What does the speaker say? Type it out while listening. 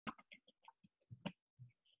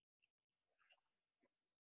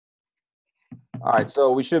All right,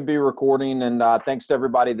 so we should be recording, and thanks to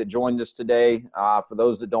everybody that joined us today. For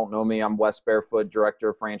those that don't know me, I'm Wes Barefoot, Director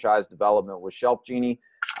of Franchise Development with ShelfGenie.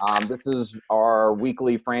 This is our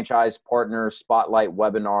weekly Franchise Partner Spotlight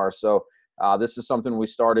webinar. So this is something we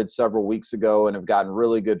started several weeks ago and have gotten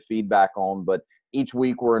really good feedback on. But each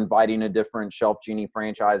week we're inviting a different ShelfGenie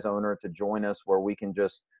franchise owner to join us where we can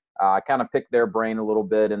just kind of pick their brain a little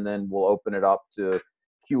bit, and then we'll open it up to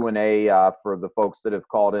Q&A for the folks that have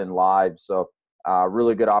called in live. So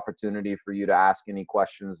really good opportunity for you to ask any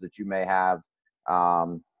questions that you may have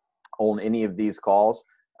on any of these calls.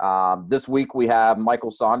 This week we have Michael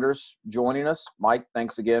Saunders joining us. Mike,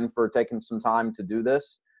 thanks again for taking some time to do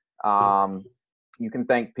this. You can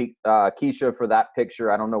thank Keisha for that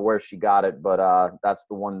picture. I don't know where she got it, but that's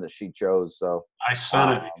the one that she chose. So I sent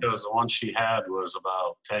it because the one she had was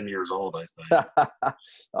about 10 years old, I think.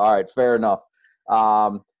 All right, fair enough.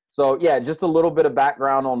 So yeah, just a little bit of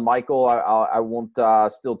background on Michael. I won't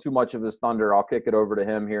steal too much of his thunder. I'll kick it over to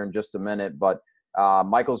him here in just a minute. But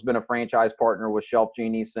Michael's been a franchise partner with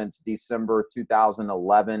ShelfGenie since December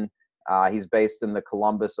 2011. He's based in the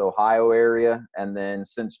Columbus, Ohio area. And then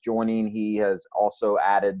since joining, he has also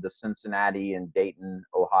added the Cincinnati and Dayton,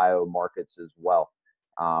 Ohio markets as well.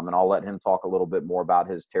 And I'll let him talk a little bit more about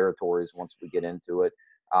his territories once we get into it.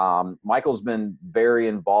 Michael's been very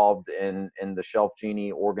involved in the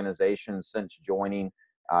ShelfGenie organization since joining.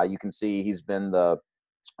 You can see he's been the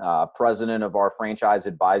president of our Franchise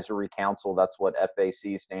Advisory Council. That's what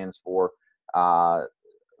FAC stands for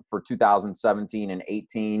 2017 and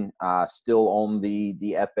 18. Still on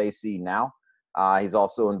the FAC now. He's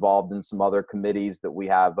also involved in some other committees that we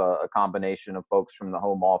have a combination of folks from the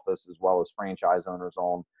home office as well as franchise owners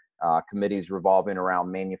on. Committees revolving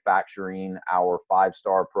around manufacturing, our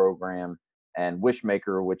 5-star program, and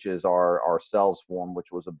Wishmaker, which is our sales form,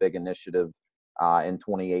 which was a big initiative in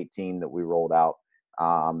 2018 that we rolled out.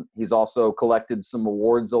 He's also collected some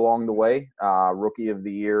awards along the way, Rookie of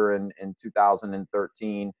the Year in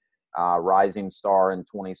 2013, Rising Star in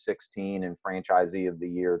 2016, and Franchisee of the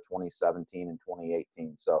Year 2017 and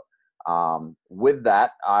 2018. So with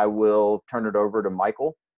that, I will turn it over to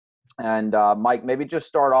Michael. And Mike, maybe just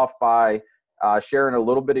start off by sharing a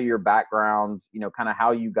little bit of your background, kind of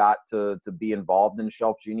how you got to be involved in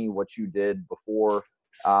ShelfGenie, what you did before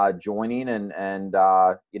joining, and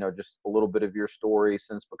just a little bit of your story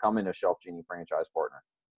since becoming a ShelfGenie franchise partner.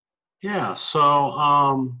 Yeah,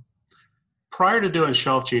 so prior to doing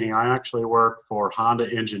ShelfGenie, I actually worked for Honda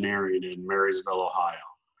Engineering in Marysville, Ohio.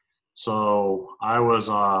 So I was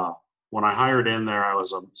when I hired in there, I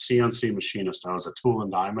was a CNC machinist. I was a tool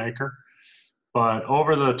and die maker. But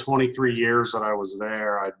over the 23 years that I was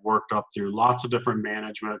there, I'd worked up through lots of different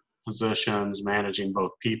management positions, managing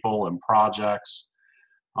both people and projects.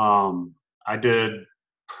 I did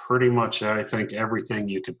pretty much, I think, everything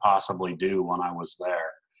you could possibly do when I was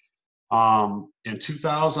there. In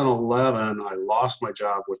 2011, I lost my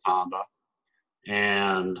job with Honda,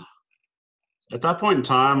 and at that point in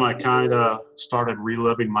time, I kind of started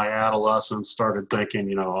reliving my adolescence, started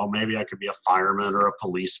thinking, oh, maybe I could be a fireman or a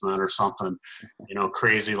policeman or something,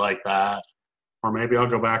 crazy like that. Or maybe I'll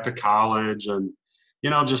go back to college, and,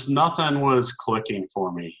 just nothing was clicking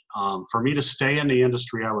for me. For me to stay in the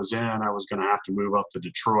industry I was in, I was going to have to move up to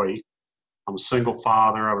Detroit. I'm a single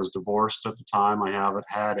father. I was divorced at the time. I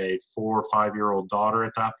had a 4 or 5-year-old daughter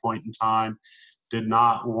at that point in time. Did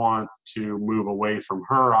not want to move away from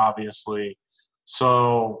her, obviously.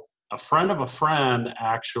 So a friend of a friend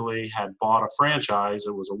actually had bought a franchise.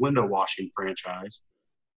 It was a window washing franchise.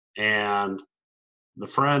 And the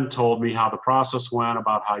friend told me how the process went,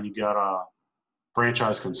 about how you get a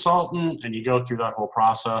franchise consultant and you go through that whole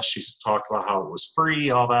process. She talked about how it was free,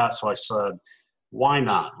 all that. So I said, why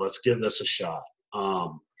not? Let's give this a shot.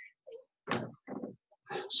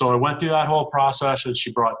 So I went through that whole process, and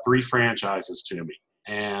she brought 3 franchises to me.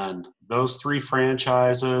 And those 3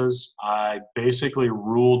 franchises, I basically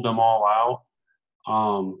ruled them all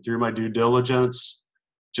out through my due diligence,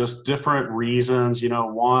 just different reasons.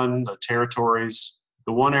 One, the territories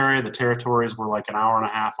were like an hour and a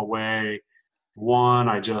half away. One,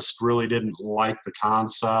 I just really didn't like the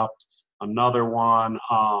concept. Another one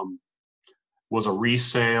was a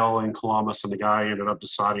resale in Columbus, and the guy ended up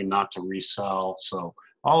deciding not to resell. So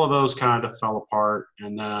all of those kind of fell apart.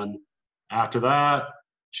 And then after that,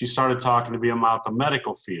 she started talking to me about the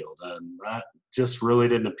medical field, and that just really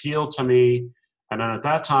didn't appeal to me. And then at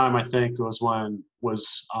that time, I think it was when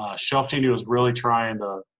ShelfGenie was really trying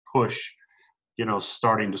to push,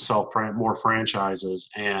 starting to sell more franchises.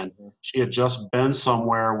 And she had just been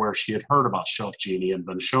somewhere where she had heard about ShelfGenie and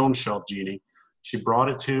been shown ShelfGenie. She brought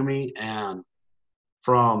it to me, and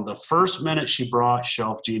from the first minute she brought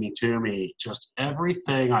ShelfGenie to me, just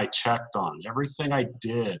everything I checked on, everything I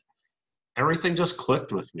did, everything just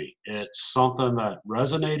clicked with me. It's something that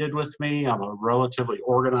resonated with me. I'm a relatively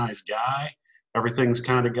organized guy. Everything's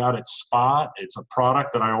kind of got its spot. It's a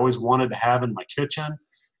product that I always wanted to have in my kitchen.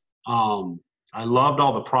 I loved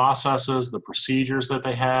all the processes, the procedures that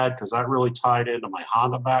they had, because that really tied into my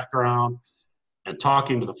Honda background. And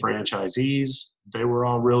talking to the franchisees, they were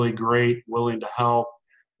all really great, willing to help.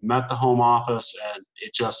 Met the home office, and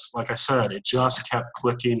it just, like I said, it just kept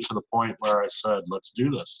clicking to the point where I said, let's do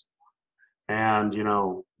this. And,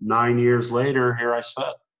 9 years later, here I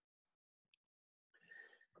sit.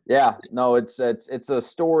 Yeah, no, it's a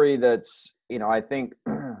story that's, I think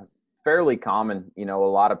fairly common. A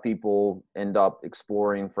lot of people end up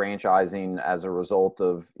exploring franchising as a result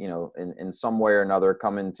of, in some way or another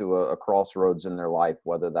coming to a crossroads in their life,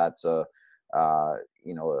 whether that's a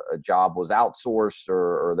job was outsourced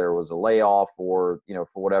or there was a layoff, or,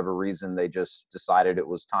 for whatever reason, they just decided it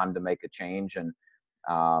was time to make a change. And,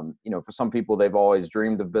 for some people, they've always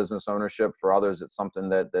dreamed of business ownership. For others, it's something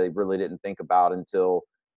that they really didn't think about until,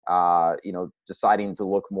 deciding to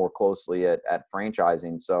look more closely at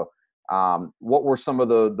franchising. So, what were some of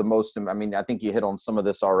the most, I think you hit on some of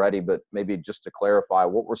this already, but maybe just to clarify,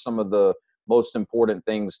 what were some of the most important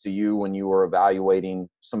things to you when you were evaluating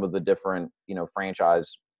some of the different,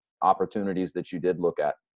 franchise opportunities that you did look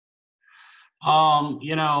at?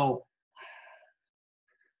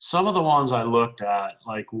 Some of the ones I looked at,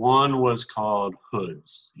 like one was called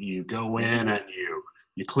hoods. You go in and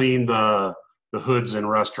you clean the hoods in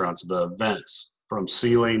restaurants, the vents from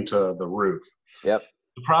ceiling to the roof. Yep.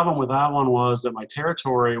 The problem with that one was that my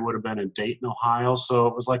territory would have been in Dayton, Ohio, so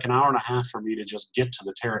it was like an hour and a half for me to just get to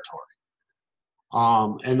the territory.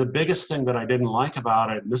 And the biggest thing that I didn't like about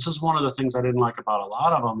it, and this is one of the things I didn't like about a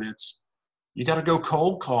lot of them, it's you got to go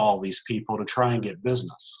cold call these people to try and get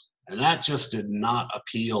business. And that just did not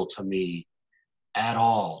appeal to me at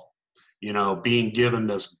all. Being given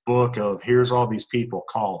this book of here's all these people,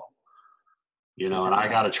 call them, and I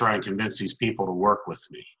got to try and convince these people to work with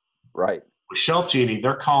me. Right. With ShelfGenie,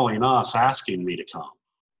 they're calling us, asking me to come.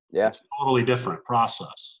 Yeah. It's a totally different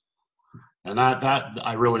process. And that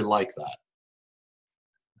I really like that.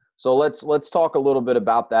 So let's talk a little bit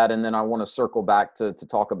about that, and then I want to circle back to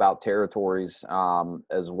talk about territories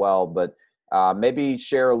as well. But maybe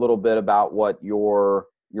share a little bit about what your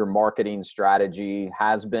marketing strategy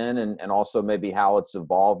has been, and also maybe how it's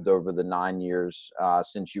evolved over the 9 years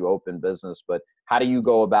since you opened business. But how do you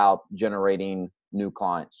go about generating new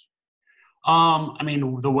clients?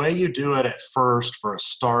 The way you do it at first for a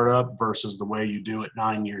startup versus the way you do it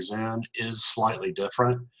 9 years in is slightly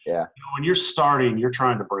different. Yeah. When you're starting, you're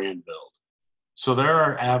trying to brand build. So there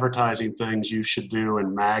are advertising things you should do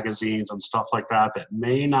in magazines and stuff like that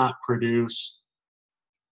may not produce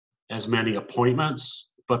as many appointments,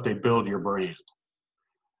 but they build your brand.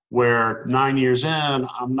 Where 9 years in,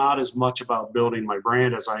 I'm not as much about building my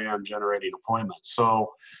brand as I am generating appointments.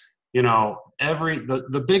 So,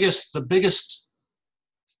 the biggest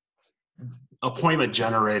appointment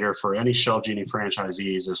generator for any ShelfGenie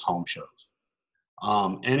franchisees is home shows.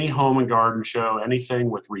 Any home and garden show, anything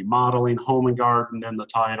with remodeling, home and garden in the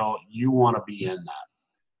title, you want to be in that.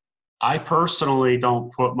 I personally don't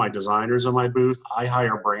put my designers in my booth. I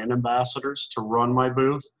hire brand ambassadors to run my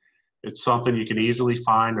booth. It's something you can easily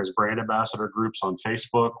find. There's brand ambassador groups on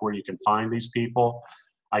Facebook where you can find these people.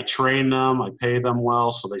 I train them, I pay them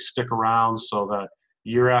well so they stick around, so that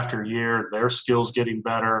year after year, their skills getting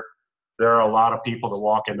better. There are a lot of people that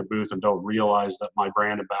walk in the booth and don't realize that my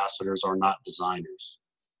brand ambassadors are not designers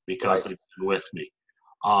because they've been with me.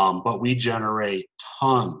 But we generate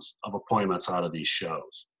tons of appointments out of these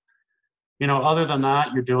shows. Other than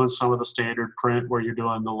that, you're doing some of the standard print where you're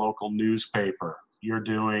doing the local newspaper. You're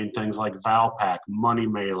doing things like Valpak, Money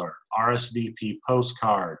Mailer, RSVP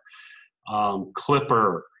postcard,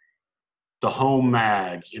 Clipper, the Home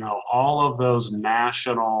Mag, all of those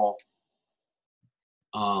national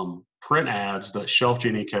print ads that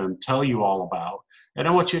ShelfGenie can tell you all about. And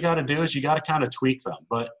then what you got to do is you got to kind of tweak them.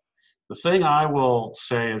 But the thing I will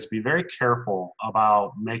say is be very careful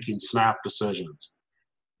about making snap decisions.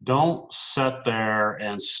 Don't sit there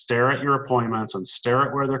and stare at your appointments and stare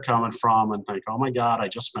at where they're coming from and think, oh my God, I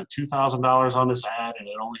just spent $2,000 on this ad and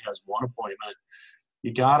it only has one appointment.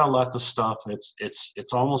 You got to let the stuff,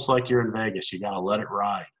 it's almost like you're in Vegas. You got to let it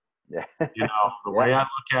ride. Yeah. The way I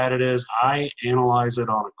look at it is I analyze it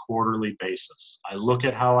on a quarterly basis. I look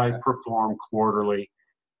at how I perform quarterly,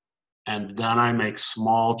 and then I make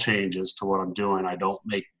small changes to what I'm doing. I don't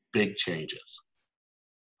make big changes.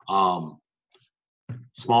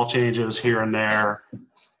 small changes here and there,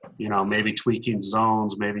 maybe tweaking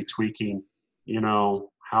zones, maybe tweaking,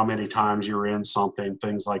 how many times you're in something,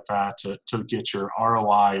 things like that to get your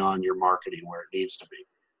ROI on your marketing where it needs to be.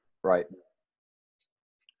 Right.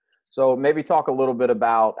 So maybe talk a little bit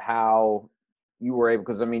about how you were able,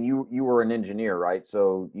 because I mean, you were an engineer, right?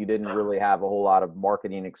 So you didn't really have a whole lot of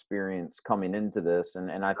marketing experience coming into this.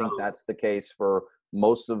 And I think that's the case for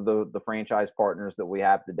most of the franchise partners that we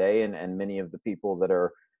have today, and many of the people that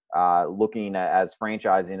are looking at as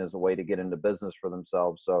franchising as a way to get into business for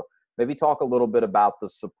themselves. So maybe talk a little bit about the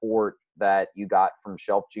support that you got from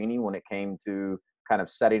ShelfGenie when it came to kind of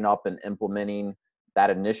setting up and implementing that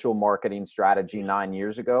initial marketing strategy 9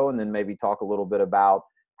 years ago, and then maybe talk a little bit about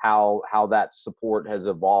how that support has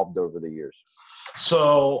evolved over the years.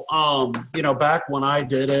 So, back when I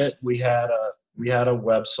did it, we had a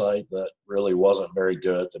website that really wasn't very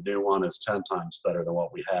good. The new one is 10 times better than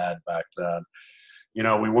what we had back then.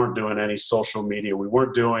 We weren't doing any social media. We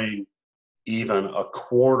weren't doing even a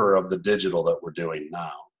quarter of the digital that we're doing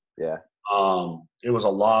now. Yeah. It was a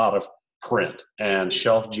lot of print, and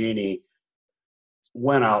ShelfGenie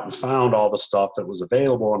went out and found all the stuff that was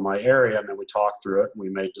available in my area, and then we talked through it and we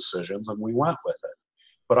made decisions and we went with it.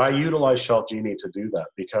 But I utilize ShelfGenie to do that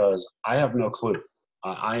because I have no clue.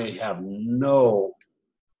 I have no,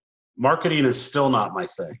 marketing is still not my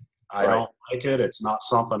thing. I don't like it. It's not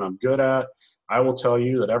something I'm good at. I will tell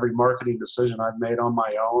you that every marketing decision I've made on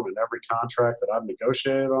my own and every contract that I've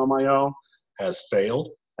negotiated on my own has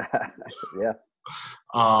failed. Yeah.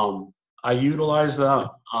 I utilize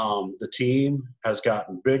that. The team has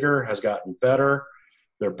gotten bigger, has gotten better.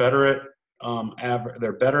 They're better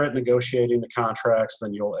at negotiating the contracts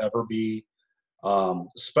than you'll ever be,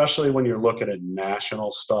 especially when you're looking at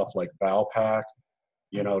national stuff like Valpak.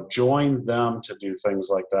 Join them to do things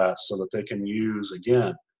like that so that they can use,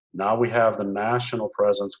 again, now we have the national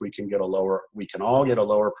presence. We can all get a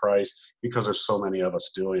lower price because there's so many of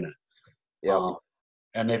us doing it. Yeah.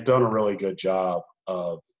 And they've done a really good job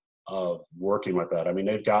of working with that. I mean,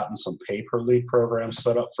 they've gotten some pay-per-lead programs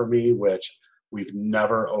set up for me, which we've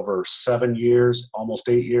never, over 7 years, almost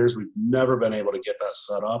 8 years, we've never been able to get that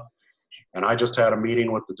set up. And I just had a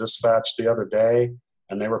meeting with the dispatch the other day,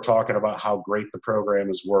 and they were talking about how great the program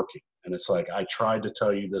is working. And it's like, I tried to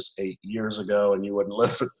tell you this 8 years ago and you wouldn't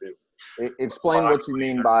listen to. Explain what you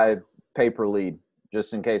mean by pay-per-lead,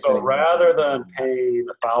 just in case. So rather than paying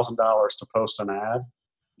 $1,000 to post an ad,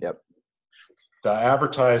 yep, the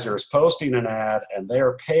advertiser is posting an ad and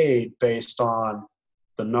they're paid based on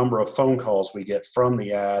the number of phone calls we get from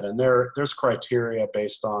the ad. And there's criteria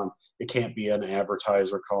based on, it can't be an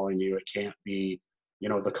advertiser calling you. It can't be,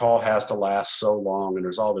 the call has to last so long, and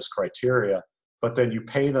there's all this criteria, but then you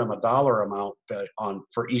pay them a dollar amount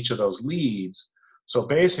for each of those leads. So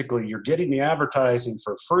basically you're getting the advertising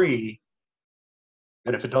for free.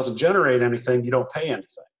 And if it doesn't generate anything, you don't pay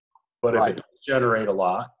anything. But if it does generate a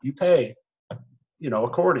lot, you pay,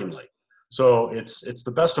 accordingly. So it's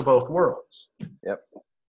the best of both worlds. Yep.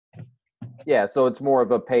 Yeah. So it's more of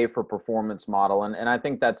a pay for performance model. And I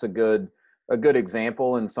think that's a good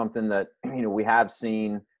example, and something that, we have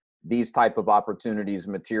seen these type of opportunities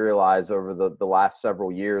materialize over the last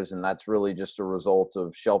several years. And that's really just a result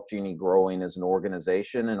of ShelfGenie growing as an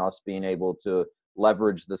organization and us being able to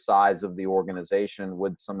leverage the size of the organization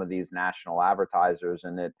with some of these national advertisers.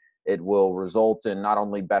 And it will result in not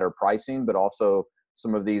only better pricing, but also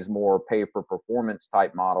some of these more pay for performance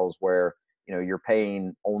type models where, you're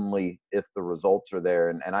paying only if the results are there.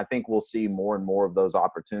 And I think we'll see more and more of those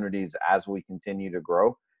opportunities as we continue to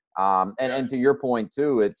grow. And to your point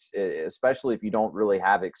too, it's especially if you don't really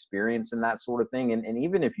have experience in that sort of thing. And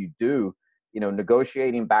even if you do,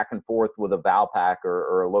 negotiating back and forth with a Valpak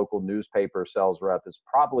or a local newspaper sales rep is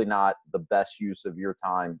probably not the best use of your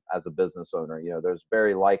time as a business owner. There's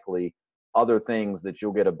very likely other things that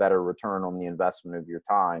you'll get a better return on the investment of your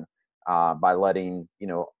time by letting,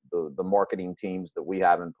 the marketing teams that we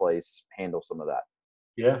have in place handle some of that.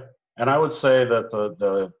 Yeah. And I would say that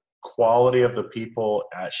the quality of the people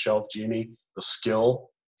at ShelfGenie, the skill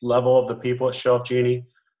level of the people at ShelfGenie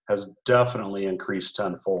has definitely increased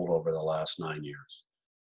tenfold over the last 9 years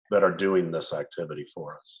that are doing this activity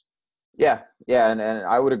for us. Yeah. And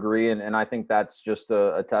I would agree. And I think that's just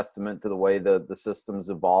a testament to the way the system's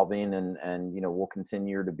evolving, and we'll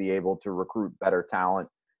continue to be able to recruit better talent,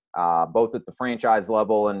 both at the franchise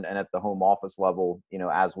level and at the home office level,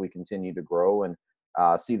 as we continue to grow and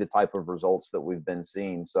see the type of results that we've been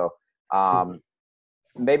seeing. So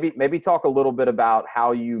maybe talk a little bit about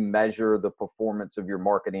how you measure the performance of your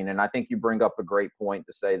marketing. And I think you bring up a great point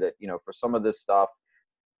to say that, for some of this stuff,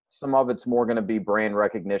 some of it's more going to be brand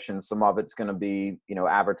recognition. Some of it's going to be,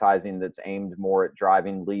 advertising that's aimed more at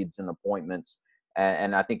driving leads and appointments.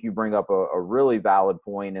 And I think you bring up a really valid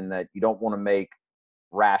point in that you don't want to make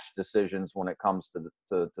rash decisions when it comes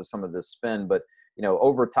to some of this spend. But,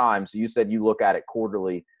 over time, so you said you look at it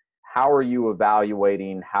quarterly. How are you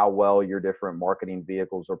evaluating how well your different marketing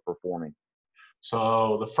vehicles are performing?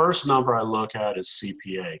 So the first number I look at is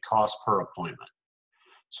CPA, cost per appointment.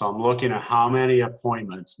 So I'm looking at how many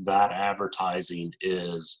appointments that advertising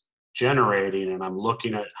is generating, and I'm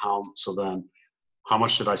looking at how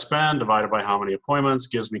much did I spend divided by how many appointments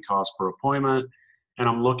gives me cost per appointment. And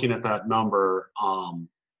I'm looking at that number,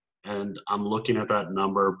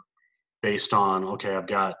 based on, okay, I've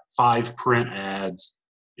got 5 print ads.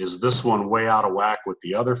 Is this one way out of whack with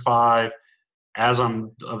the other 5? As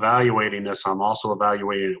I'm evaluating this, I'm also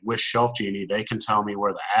evaluating it with ShelfGenie. They can tell me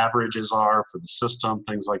where the averages are for the system,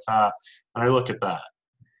 things like that. And I look at that.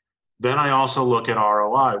 Then I also look at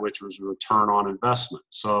ROI, which was return on investment.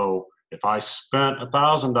 So if I spent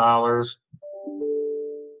 $1,000,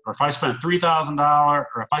 or if I spent $3,000,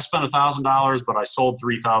 or if I spent $1,000 but I sold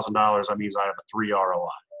 $3,000, that means I have a 3 ROI.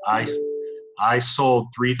 I sold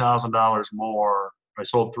 $3,000 more. I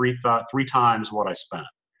sold three times what I spent.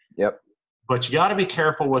 Yep. But you got to be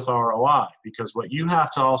careful with ROI, because what you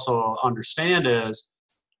have to also understand is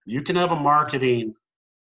you can have a marketing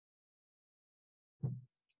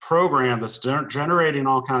program that's generating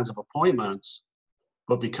all kinds of appointments,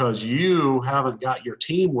 but because you haven't got your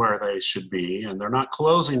team where they should be, and they're not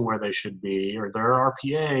closing where they should be, or their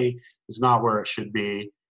RPA is not where it should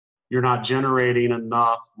be, you're not generating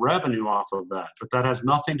enough revenue off of that. But that has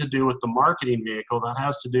nothing to do with the marketing vehicle. That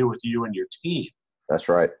has to do with you and your team. That's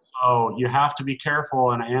right. So you have to be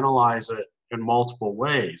careful and analyze it in multiple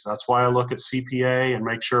ways. That's why I look at CPA and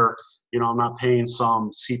make sure, I'm not paying some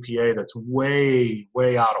CPA that's way,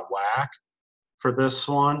 way out of whack for this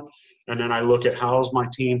one. And then I look at how is my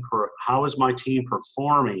team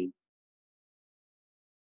performing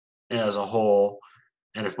as a whole.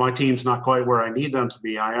 And if my team's not quite where I need them to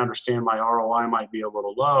be, I understand my ROI might be a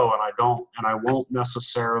little low, and I won't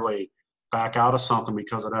necessarily back out of something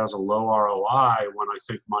because it has a low ROI when I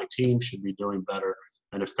think my team should be doing better.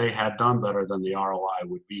 And if they had done better, then the ROI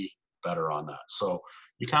would be better on that. So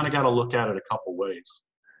you kind of got to look at it a couple ways.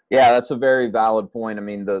 Yeah, that's a very valid point. I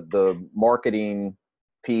mean, the marketing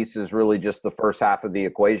piece is really just the first half of the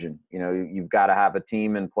equation. You've got to have a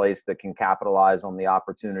team in place that can capitalize on the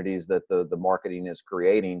opportunities that the marketing is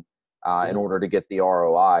creating in order to get the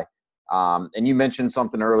ROI. And you mentioned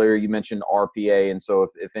something earlier. You mentioned RPA. And so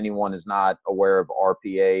if anyone is not aware of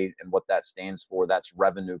RPA and what that stands for, that's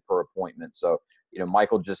revenue per appointment. So,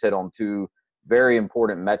 Michael just hit on 2 very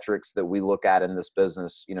important metrics that we look at in this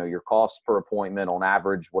business. Your cost per appointment on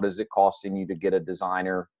average, what is it costing you to get a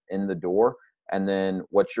designer in the door? And then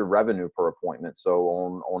what's your revenue per appointment? So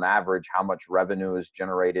on average, how much revenue is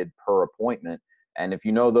generated per appointment? And if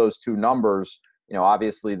you know those 2 numbers,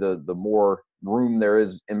 obviously the more room there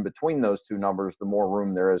is in between those 2 numbers, the more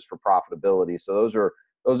room there is for profitability. So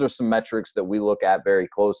those are some metrics that we look at very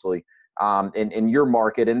closely in your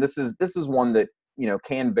market. And this is one that,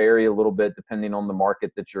 can vary a little bit depending on the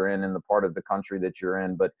market that you're in and the part of the country that you're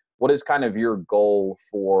in. But what is kind of your goal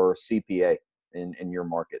for CPA in your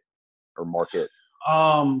market or market?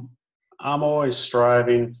 I'm always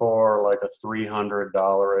striving for like a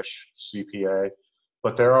 $300-ish CPA,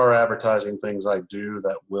 but there are advertising things I do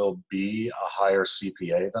that will be a higher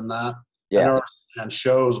CPA than that. Yeah. And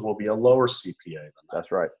shows will be a lower CPA than that.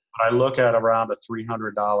 That's right. But I look at around a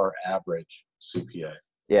 $300 average CPA.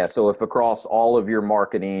 Yeah. So if across all of your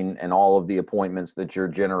marketing and all of the appointments that you're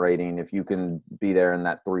generating, if you can be there in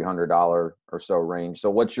that $300 or so range. So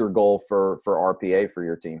what's your goal for RPA for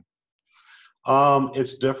your team?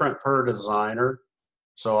 It's different per designer.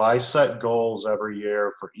 So I set goals every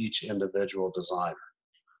year for each individual designer.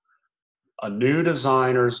 A new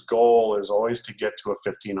designer's goal is always to get to a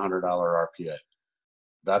 $1,500 RPA.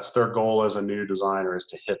 That's their goal as a new designer, is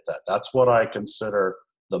to hit that. That's what I consider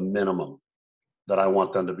the minimum that I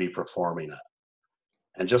want them to be performing at.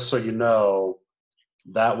 And just so you know,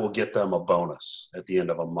 that will get them a bonus at the end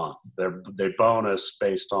of a month. They bonus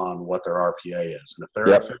based on what their RPA is. And if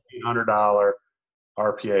they're at $1,500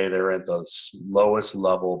 RPA, they're at the lowest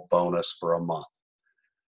level bonus for a month.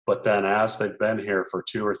 But then as they've been here for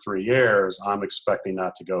 2 or 3 years, I'm expecting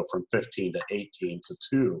that to go from 15 to 18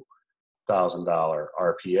 to $2,000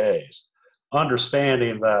 RPAs.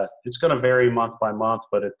 Understanding that it's going to vary month by month,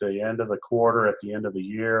 but at the end of the quarter, at the end of the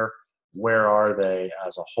year, where are they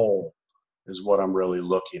as a whole is what I'm really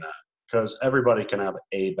looking at. Because everybody can have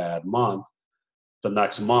a bad month, the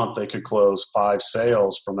next month they could close 5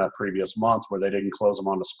 sales from that previous month where they didn't close them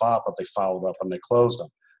on the spot, but they followed up and they closed them.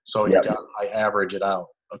 So I average it out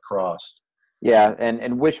across. Yeah,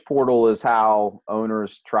 and Wish Portal is how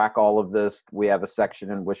owners track all of this. We have a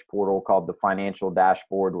section in Wish Portal called the Financial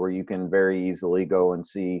Dashboard where you can very easily go and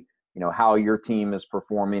see, how your team is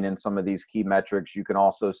performing in some of these key metrics. You can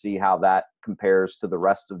also see how that compares to the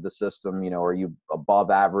rest of the system. Are you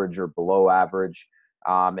above average or below average?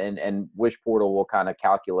 And Wish Portal will kind of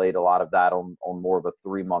calculate a lot of that on more of a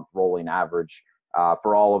 3-month rolling average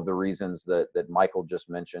for all of the reasons that Michael just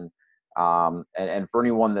mentioned. And for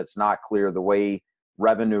anyone that's not clear, the way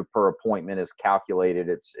revenue per appointment is calculated,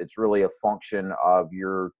 it's really a function of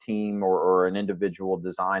your team or an individual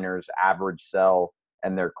designer's average sell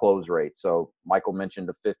and their close rate. So Michael mentioned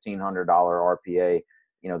a $1,500 RPA.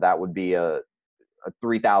 That would be a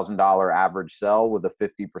 $3,000 average sell with a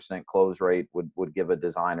 50% close rate would give a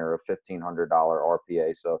designer a $1,500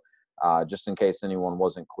 RPA. So just in case anyone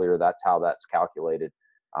wasn't clear, that's how that's calculated.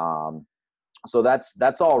 So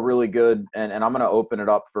that's all really good. And I'm going to open it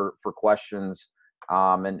up for questions.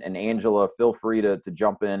 And Angela, feel free to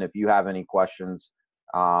jump in if you have any questions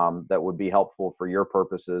that would be helpful for your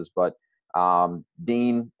purposes. But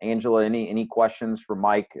Dean, Angela, any questions for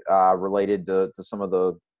Mike related to some of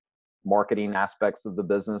the marketing aspects of the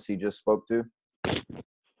business he just spoke to?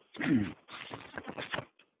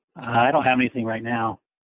 I don't have anything right now.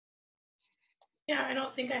 Yeah, I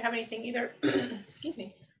don't think I have anything either. Excuse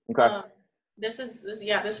me. Okay. This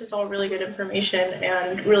is all really good information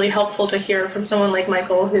and really helpful to hear from someone like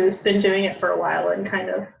Michael, who's been doing it for a while and kind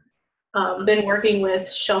of been working with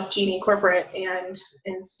ShelfGenie Corporate and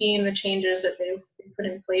seeing the changes that they've put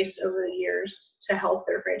in place over the years to help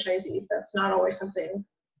their franchisees. That's not always something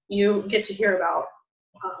you get to hear about.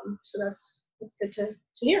 So that's good to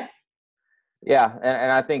hear. Yeah,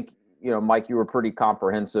 and I think, Mike, you were pretty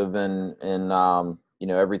comprehensive in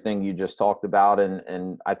everything you just talked about,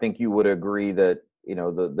 and I think you would agree that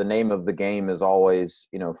the name of the game is always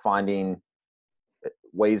finding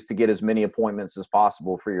ways to get as many appointments as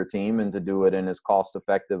possible for your team and to do it in as cost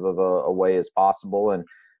effective of a way as possible. And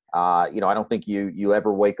I don't think you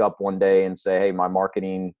ever wake up one day and say, hey, my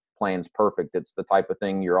marketing plan's perfect. It's the type of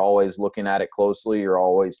thing you're always looking at it closely, you're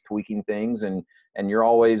always tweaking things, and you're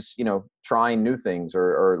always trying new things,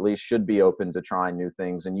 or at least should be open to trying new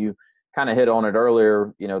things. And you kind of hit on it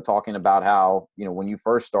earlier, talking about how, when you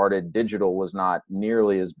first started, digital was not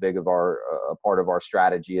nearly as big of a part of our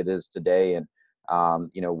strategy it is today. And,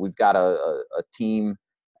 we've got a team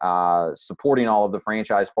supporting all of the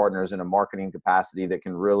franchise partners in a marketing capacity that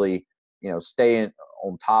can really, stay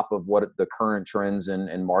on top of what the current trends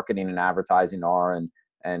in marketing and advertising are,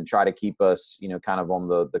 and try to keep us, kind of on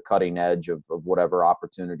the cutting edge of whatever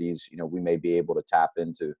opportunities, we may be able to tap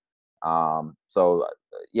into. So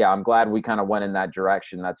yeah, I'm glad we kind of went in that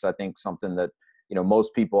direction. That's, I think, something that,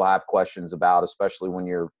 most people have questions about, especially when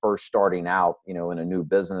you're first starting out, in a new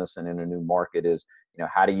business and in a new market, is,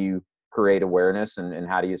 how do you create awareness and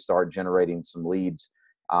how do you start generating some leads?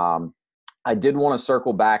 I did want to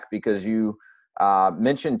circle back because you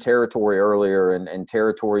mentioned territory earlier, and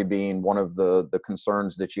territory being one of the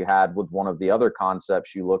concerns that you had with one of the other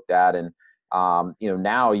concepts you looked at. And,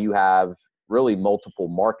 now you have really multiple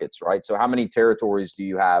markets, right? So how many territories do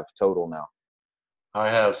you have total now? I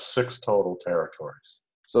have 6 total territories.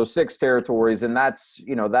 So 6 territories, and that's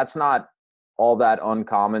not all that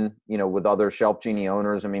uncommon, with other ShelfGenie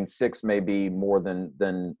owners. I mean, 6 may be more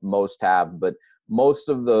than most have, but most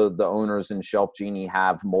of the owners in ShelfGenie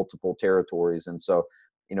have multiple territories. And so,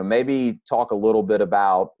 maybe talk a little bit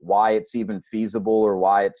about why it's even feasible, or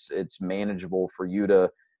why it's manageable for you to,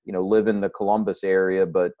 live in the Columbus area,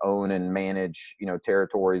 but own and manage,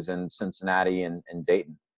 territories in Cincinnati and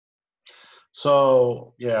Dayton.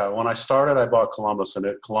 So yeah, when I started, I bought Columbus, and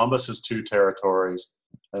Columbus is 2 territories,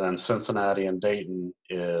 and then Cincinnati and Dayton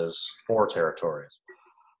is 4 territories.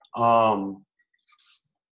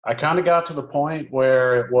 I kind of got to the point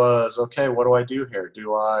where it was, okay, what do I do here?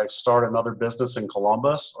 Do I start another business in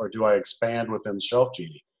Columbus, or do I expand within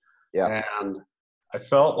ShelfGenie? Yeah. And I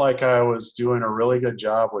felt like I was doing a really good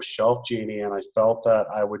job with ShelfGenie, and I felt that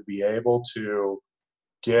I would be able to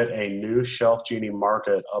get a new ShelfGenie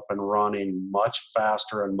market up and running much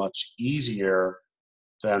faster and much easier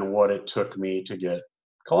than what it took me to get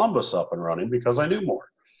Columbus up and running, because I knew more.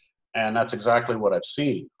 And that's exactly what I've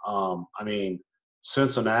seen. I mean,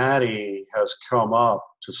 Cincinnati has come up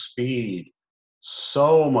to speed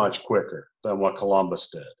so much quicker than what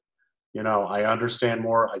Columbus did. I understand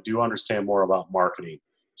more. I do understand more about marketing.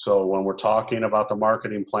 So when we're talking about the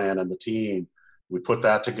marketing plan and the team, We put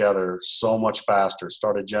that together so much faster,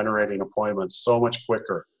 started generating appointments so much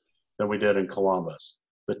quicker than we did in Columbus.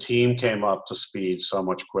 The team came up to speed so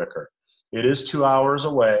much quicker. It is 2 hours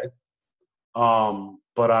away,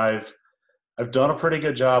 but I've done a pretty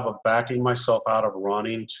good job of backing myself out of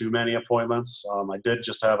running too many appointments. I did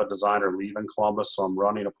just have a designer leave in Columbus, so I'm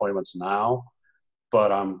running appointments now,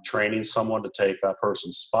 but I'm training someone to take that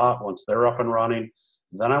person's spot once they're up and running.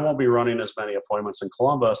 Then I won't be running as many appointments in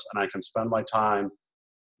Columbus, and I can spend my time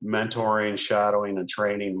mentoring, shadowing, and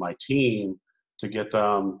training my team to get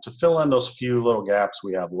them to fill in those few little gaps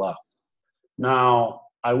we have left. Now,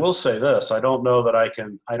 I will say this, I don't know that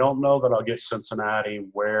I'll get Cincinnati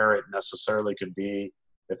where it necessarily could be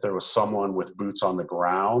if there was someone with boots on the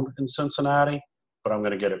ground in Cincinnati, but I'm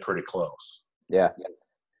going to get it pretty close. Yeah.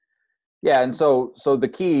 Yeah. And so the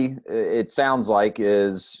key, it sounds like,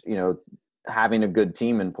 is, having a good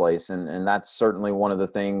team in place. And that's certainly one of the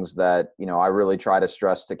things that, I really try to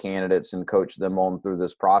stress to candidates and coach them on through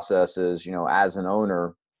this process is, as an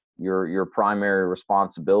owner, your primary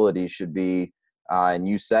responsibility should be, and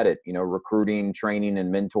you said it, recruiting, training,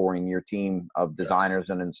 and mentoring your team of designers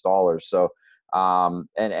and installers. So,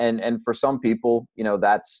 and for some people,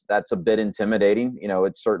 that's a bit intimidating.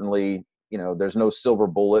 It's certainly, there's no silver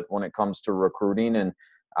bullet when it comes to recruiting. And,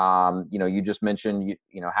 you just mentioned,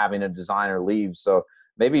 having a designer leave. So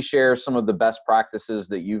maybe share some of the best practices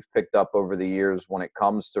that you've picked up over the years when it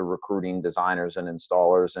comes to recruiting designers and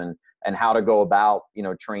installers, and how to go about,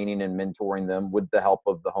 training and mentoring them with the help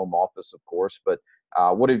of the home office, of course. But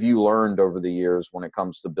what have you learned over the years when it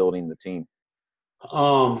comes to building the team?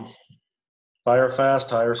 Fire fast,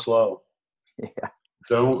 hire slow. Yeah.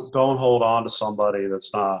 Don't hold on to somebody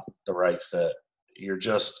that's not the right fit.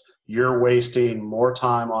 You're wasting more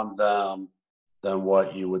time on them than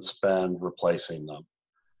what you would spend replacing them.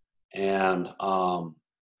 And,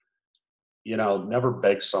 never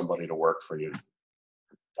beg somebody to work for you.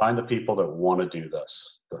 Find the people that want to do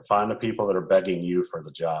this. Find the people that are begging you for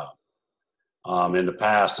the job. In the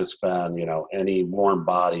past, it's been, any warm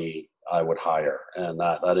body I would hire. And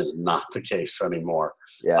that is not the case anymore.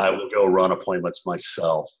 Yeah. I will go run appointments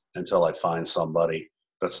myself until I find somebody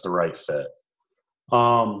that's the right fit.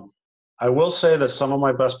 I will say that some of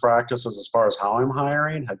my best practices as far as how I'm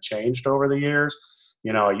hiring have changed over the years.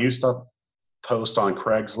 I used to post on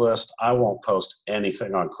Craigslist. I won't post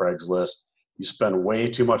anything on Craigslist. You spend way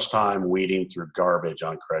too much time weeding through garbage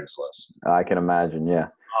on Craigslist. I can imagine. Yeah.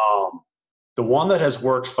 The one that has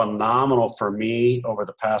worked phenomenal for me over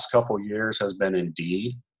the past couple of years has been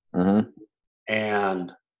Indeed. Mm-hmm.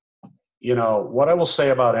 And, what I will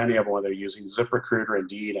say about any of them, whether you're using ZipRecruiter,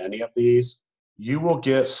 Indeed, any of these, you will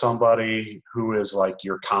get somebody who is like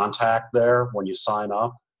your contact there when you sign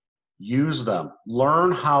up. Use them.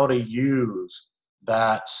 Learn how to use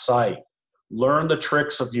that site. Learn the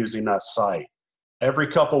tricks of using that site. Every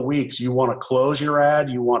couple weeks, you want to close your ad,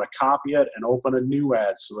 you want to copy it and open a new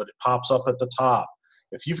ad so that it pops up at the top.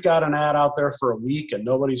 If you've got an ad out there for a week and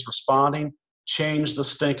nobody's responding, change the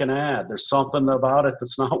stinking ad. There's something about it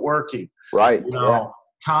that's not working. Right.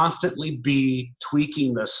 Constantly be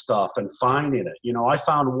tweaking this stuff and finding it. I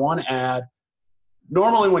found one ad.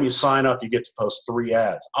 Normally when you sign up, you get to post 3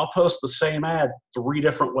 ads. I'll post the same ad 3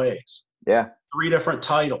 different ways. Yeah. 3 different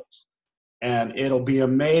titles. And it'll be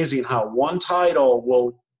amazing how one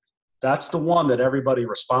title that's the one that everybody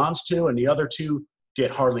responds to, and the other 2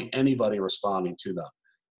 get hardly anybody responding to them.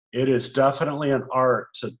 It is definitely an art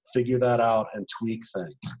to figure that out and tweak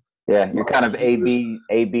things. Yeah, you're kind of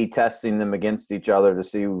A/B testing them against each other to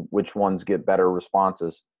see which ones get better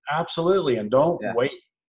responses. Absolutely, and don't wait.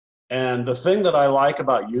 And the thing that I like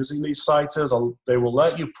about using these sites is they will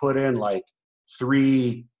let you put in like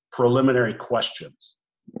 3 preliminary questions.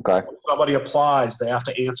 Okay. When somebody applies, they have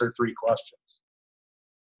to answer 3 questions.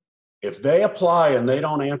 If they apply and they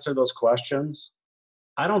don't answer those questions,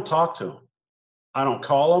 I don't talk to them. I don't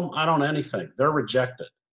call them. I don't anything. They're rejected.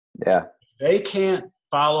 Yeah. They can't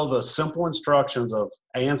follow the simple instructions of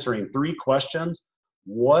answering 3 questions.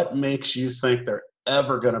 What makes you think they're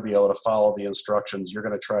ever going to be able to follow the instructions you're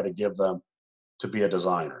going to try to give them to be a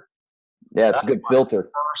designer? Yeah, it's a good filter.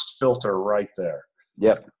 First filter right there.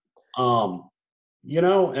 Yep.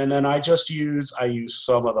 And then I use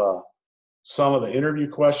some of the interview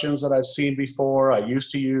questions that I've seen before. We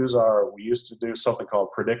used to do something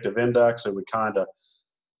called predictive index. It would kind of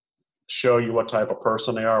show you what type of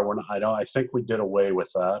person they are. I think we did away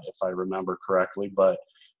with that, if I remember correctly. But,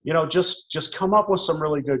 just come up with some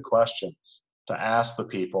really good questions to ask the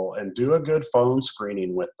people and do a good phone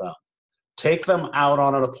screening with them. Take them out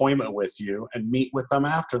on an appointment with you and meet with them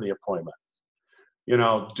after the appointment.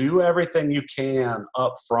 Do everything you can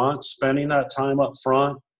up front. Spending that time up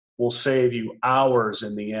front will save you hours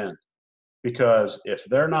in the end. Because if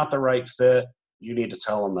they're not the right fit, you need to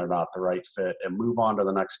tell them they're not the right fit and move on to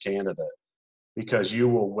the next candidate, because you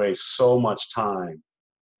will waste so much time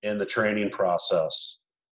in the training process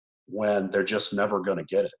when they're just never going to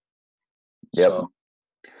get it. Yep. So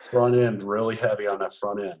front end, really heavy on that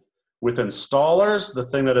front end. With installers, the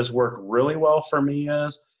thing that has worked really well for me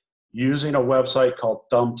is using a website called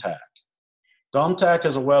Thumbtack. Thumbtack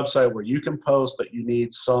is a website where you can post that you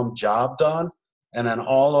need some job done, and then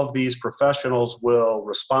all of these professionals will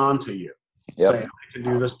respond to you, saying, I can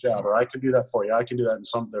do this job, or I can do that for you, I can do that, and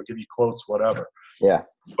they'll give you quotes, whatever. Yeah.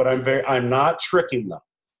 But I'm not tricking them.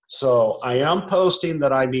 So I am posting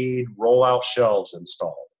that I need rollout shelves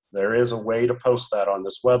installed. There is a way to post that on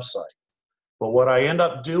this website. But what I end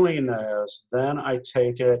up doing is then I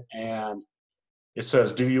take it and it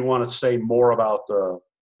says, do you want to say more about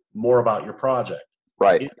your project?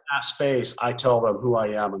 Right. In that space, I tell them who I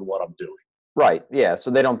am and what I'm doing. Right. Yeah.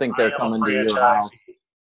 So they don't think they're coming to your house.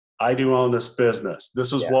 I do own this business.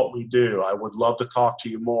 This is what we do. I would love to talk to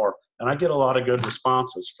you more. And I get a lot of good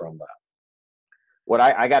responses from that. What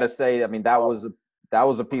I got to say, I mean, that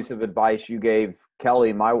was a piece of advice you gave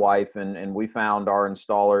Kelly, my wife, and we found our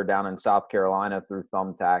installer down in South Carolina through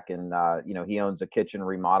Thumbtack. And, he owns a kitchen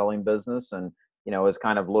remodeling business and, has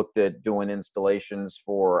kind of looked at doing installations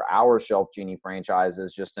for our ShelfGenie franchise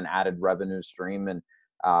as just an added revenue stream. And,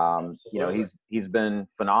 he's been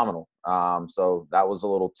phenomenal. So that was a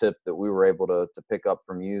little tip that we were able to pick up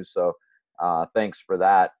from you. So thanks for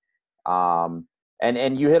that.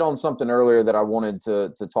 And you hit on something earlier that I wanted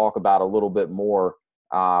to talk about a little bit more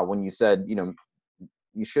when you said,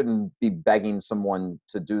 you shouldn't be begging someone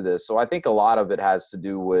to do this. So I think a lot of it has to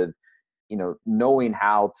do with, knowing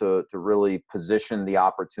how to really position the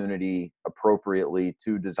opportunity appropriately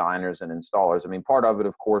to designers and installers. I mean, part of it,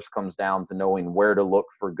 of course, comes down to knowing where to look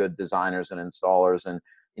for good designers and installers. And,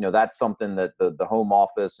 that's something that the home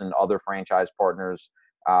office and other franchise partners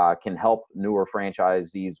can help newer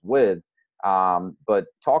franchisees with. But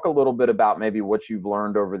talk a little bit about maybe what you've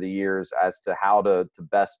learned over the years as to how to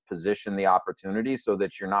best position the opportunity so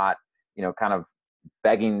that you're not, kind of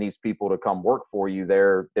begging these people to come work for you.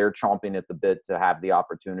 They're chomping at the bit to have the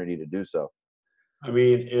opportunity to do so. I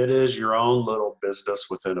mean, it is your own little business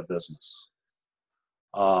within a business.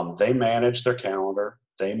 They manage their calendar.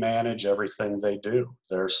 They manage everything they do.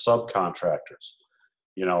 They're subcontractors.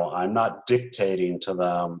 I'm not dictating to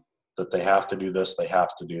them that they have to do this, they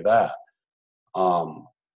have to do that.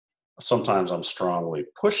 Sometimes I'm strongly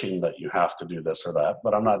pushing that you have to do this or that,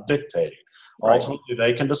 but I'm not dictating. Right. Ultimately,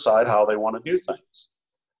 they can decide how they want to do things.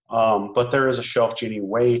 But there is a ShelfGenie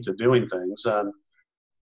way to doing things, and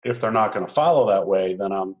if they're not going to follow that way,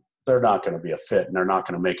 then they're not going to be a fit, and they're not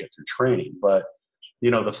going to make it through training. But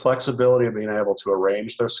the flexibility of being able to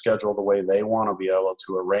arrange their schedule the way they want to be able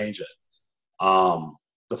to arrange it,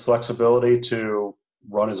 the flexibility to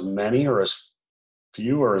run as many or as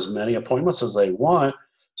few or as many appointments as they want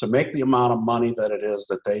to make the amount of money that it is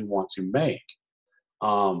that they want to make.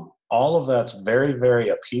 All of that's very, very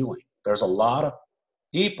appealing. There's a lot of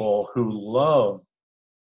people who love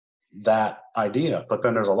that idea, but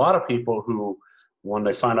then there's a lot of people who, when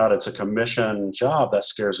they find out it's a commission job, that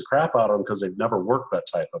scares the crap out of them because they've never worked that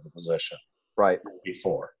type of a position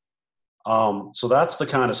before. So that's the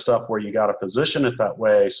kind of stuff where you got to position it that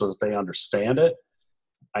way so that they understand it.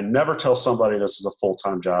 I never tell somebody this is a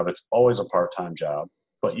full-time job. It's always a part-time job,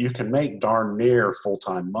 but you can make darn near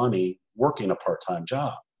full-time money working a part-time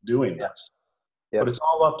job doing this. Yep. But it's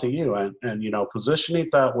all up to you. And positioning it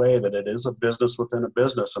that way that it is a business within a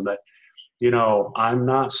business, and that, I'm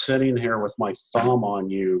not sitting here with my thumb on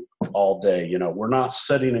you all day. We're not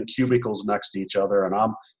sitting in cubicles next to each other and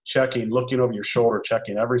I'm looking over your shoulder,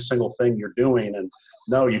 checking every single thing you're doing. And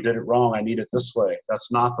no, you did it wrong. I need it this way.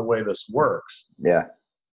 That's not the way this works. Yeah.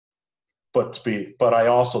 But I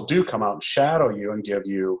also do come out and shadow you and give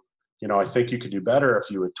you, I think you could do better if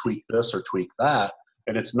you would tweak this or tweak that.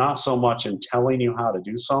 And it's not so much in telling you how to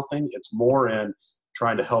do something. It's more in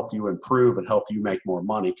trying to help you improve and help you make more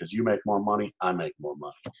money, because you make more money, I make more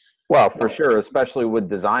money. Well, for sure, especially with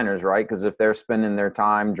designers, right? Because if they're spending their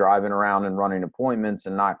time driving around and running appointments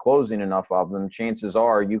and not closing enough of them, chances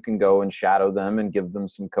are you can go and shadow them and give them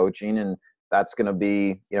some coaching. And that's going to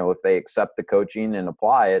be, if they accept the coaching and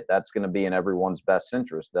apply it, that's going to be in everyone's best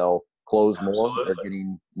interest. They'll close more. They're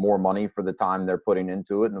getting more money for the time they're putting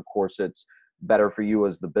into it. And of course, it's better for you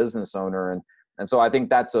as the business owner. And so I think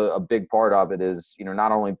that's a big part of it is,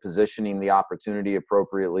 not only positioning the opportunity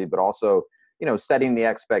appropriately, but also, setting the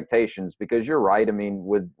expectations, because you're right. I mean,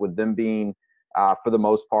 with them being, for the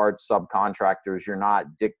most part, subcontractors, you're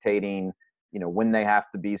not dictating, when they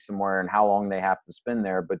have to be somewhere and how long they have to spend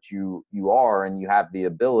there, but you are, and you have the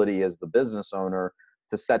ability as the business owner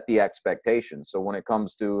to set the expectations. So when it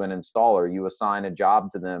comes to an installer, you assign a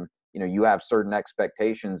job to them, you have certain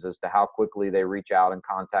expectations as to how quickly they reach out and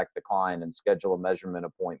contact the client and schedule a measurement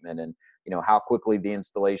appointment, and how quickly the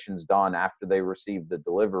installation's done after they receive the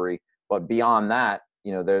delivery. But beyond that,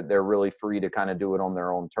 they're really free to kind of do it on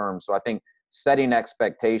their own terms. So I think setting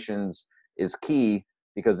expectations is key,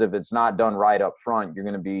 because if it's not done right up front, you're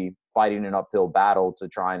going to be fighting an uphill battle to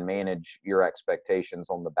try and manage your expectations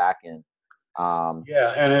on the back end.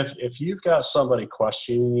 Yeah, and if you've got somebody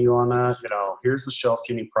questioning you on that, here's the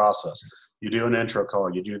ShelfGenie process. You do an intro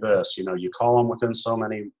call, you do this, you call them within so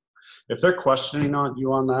many. If they're questioning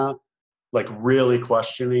you on that, like really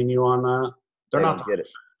questioning you on that, they don't get it.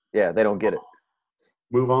 Yeah, they don't get it.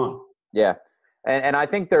 Move on. Yeah. And I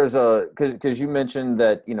think there's because you mentioned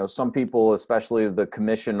that, some people, especially the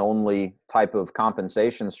commission only type of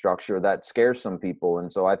compensation structure, that scares some people.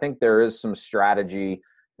 And so I think there is some strategy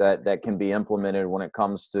that can be implemented when it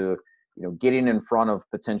comes to, getting in front of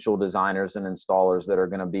potential designers and installers that are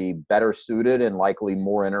going to be better suited and likely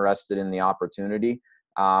more interested in the opportunity.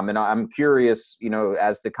 And I'm curious,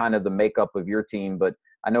 as to kind of the makeup of your team, but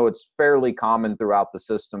I know it's fairly common throughout the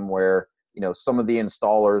system where, some of the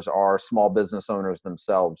installers are small business owners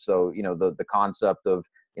themselves. So, the concept of,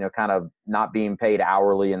 kind of not being paid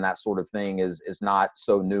hourly and that sort of thing is not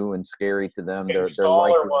so new and scary to them.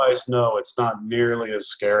 Installer-wise, no, it's not nearly as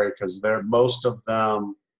scary, because most of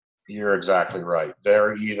them, you're exactly right.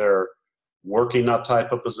 They're either working that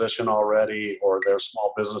type of position already, or they're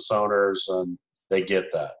small business owners and they get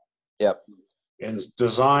that. Yep. In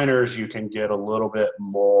designers, you can get a little bit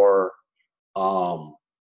more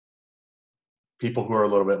people who are a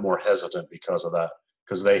little bit more hesitant because of that,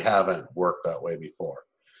 because they haven't worked that way before.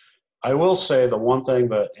 I will say the one thing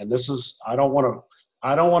that, and this is, I don't want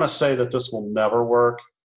to say that this will never work,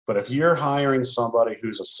 but if you're hiring somebody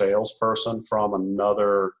who's a salesperson from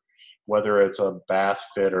another, whether it's a bath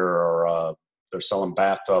fitter or they're selling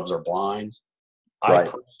bathtubs or blinds, right.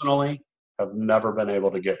 I personally have never been able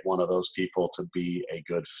to get one of those people to be a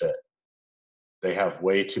good fit. They have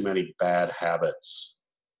way too many bad habits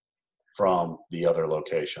from the other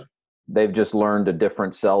location. They've just learned a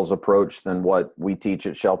different sales approach than what we teach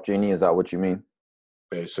at ShelfGenie. Is that what you mean?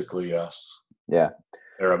 Basically, yes. Yeah.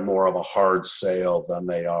 They're more of a hard sale than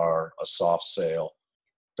they are a soft sale.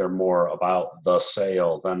 They're more about the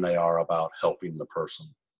sale than they are about helping the person.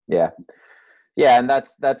 Yeah. Yeah. And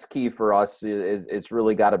that's key for us. It's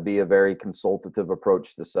really got to be a very consultative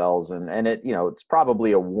approach to sales. And it, it's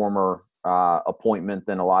probably a warmer appointment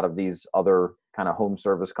than a lot of these other kind of home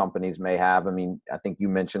service companies may have. I mean, I think you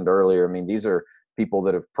mentioned earlier, these are people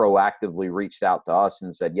that have proactively reached out to us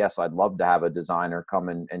and said, yes, I'd love to have a designer come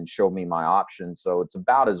and show me my options. So it's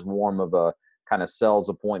about as warm of a kind of sales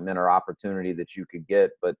appointment or opportunity that you could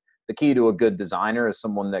get. But the key to a good designer is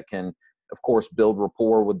someone that can, of course, build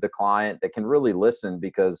rapport with the client, that can really listen,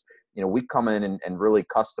 because, we come in and really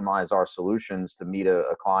customize our solutions to meet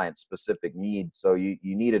a client's specific needs. So you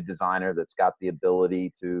need a designer that's got the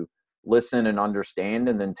ability to listen and understand,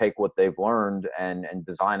 and then take what they've learned and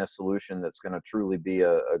design a solution that's going to truly be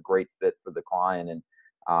a great fit for the client.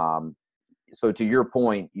 And so to your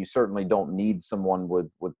point, you certainly don't need someone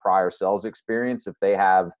with prior sales experience. If they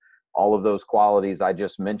have all of those qualities I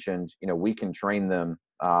just mentioned, we can train them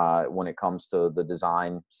when it comes to the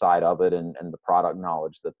design side of it and the product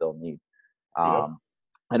knowledge that they'll need. Yep.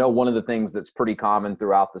 I know one of the things that's pretty common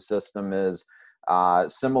throughout the system is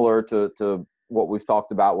similar to what we've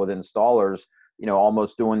talked about with installers,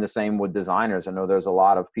 almost doing the same with designers. I know there's a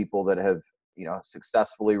lot of people that have,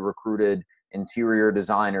 successfully recruited interior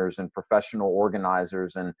designers and professional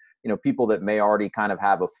organizers and, people that may already kind of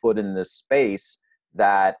have a foot in this space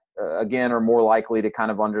that, again, are more likely to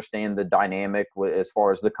kind of understand the dynamic as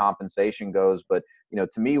far as the compensation goes. But,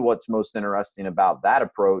 to me, what's most interesting about that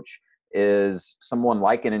approach is someone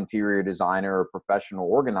like an interior designer or professional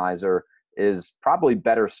organizer is probably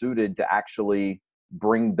better suited to actually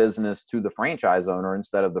bring business to the franchise owner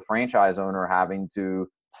instead of the franchise owner having to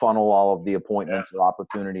funnel all of the appointments or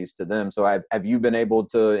opportunities to them. So have you been able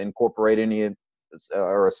to incorporate any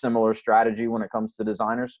or a similar strategy when it comes to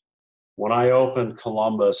designers? When I opened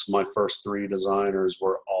Columbus, my first 3 designers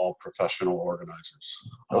were all professional organizers.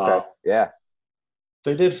 Okay. Yeah.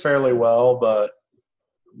 They did fairly well, but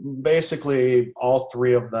basically all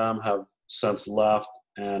 3 of them have since left.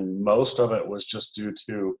 And most of it was just due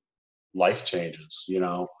to life changes,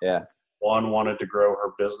 Yeah. One wanted to grow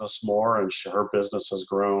her business more, and her business has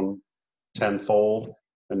grown tenfold.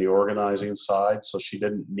 and the organizing side, so she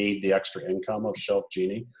didn't need the extra income of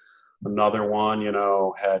ShelfGenie. Another one,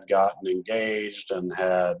 had gotten engaged and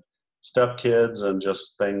had stepkids, and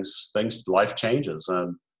just things, life changes,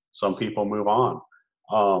 and some people move on.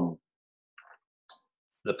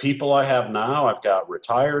 The people I have now, I've got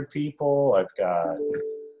retired people, I've got,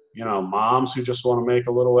 moms who just want to make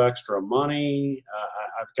a little extra money.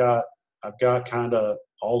 I've got kind of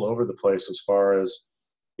all over the place as far as,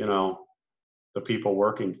 the people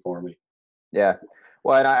working for me. Yeah.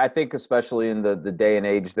 Well, and I think especially in the day and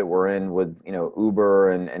age that we're in with,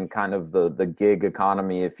 Uber and kind of the gig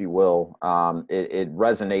economy, if you will, it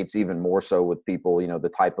resonates even more so with people, the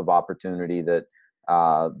type of opportunity that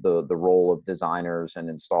the role of designers and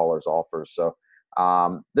installers offers. So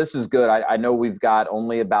this is good. I know we've got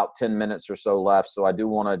only about 10 minutes or so left, so I do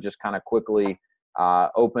want to just kind of quickly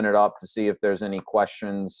open it up to see if there's any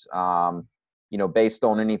questions, based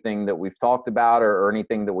on anything that we've talked about or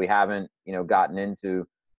anything that we haven't, gotten into.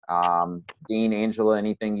 Dean, Angela,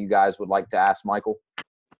 anything you guys would like to ask Michael?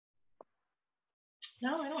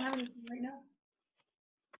 No, I don't have anything right now.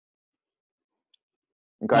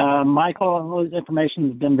 Okay. Michael, all this information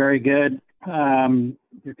has been very good.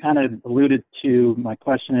 You kind of alluded to, my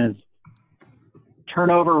question is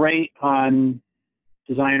turnover rate on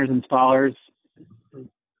designers, installers. You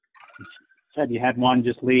said you had one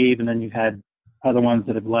just leave, and then you had other ones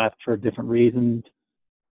that have left for different reasons.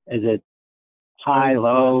 Is it high,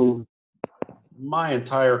 low? My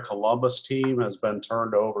entire Columbus team has been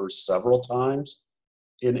turned over several times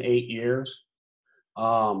in 8 years.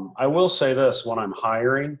 I will say this, when I'm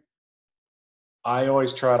hiring, I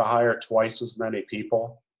always try to hire twice as many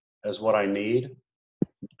people as what I need,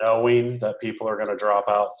 knowing that people are going to drop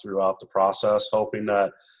out throughout the process, hoping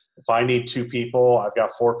that if I need 2 people, I've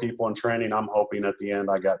got 4 people in training, I'm hoping at the end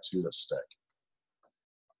I got 2 that stick.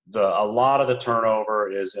 A lot of the turnover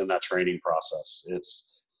is in that training process. It's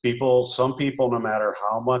some people, no matter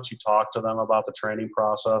how much you talk to them about the training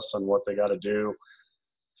process and what they got to do,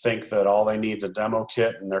 think that all they need is a demo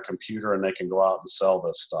kit and their computer and they can go out and sell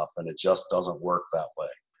this stuff. And it just doesn't work that way.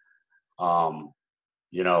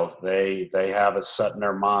 They have it set in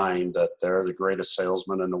their mind that they're the greatest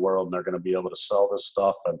salesman in the world and they're going to be able to sell this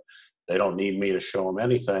stuff, and they don't need me to show them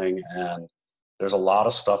anything. And there's a lot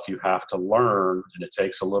of stuff you have to learn, and it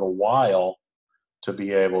takes a little while to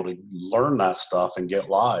be able to learn that stuff and get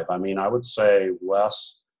live. I mean, I would say,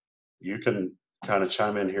 Wes, you can kind of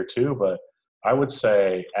chime in here too, but I would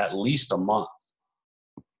say at least a month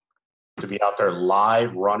to be out there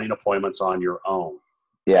live running appointments on your own.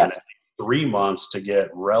 Yeah. And 3 months to get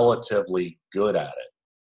relatively good at it.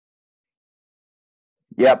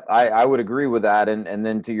 Yep, I would agree with that. And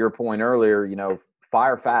then to your point earlier,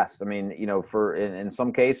 fire fast. I mean, in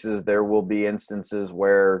some cases, there will be instances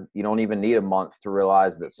where you don't even need a month to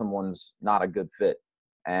realize that someone's not a good fit.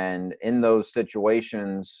 And in those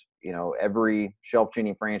situations, every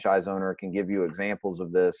ShelfGenie franchise owner can give you examples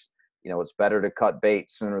of this. It's better to cut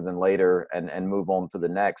bait sooner than later and move on to the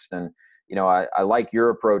next. And, I like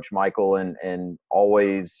your approach, Michael, and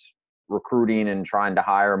always recruiting and trying to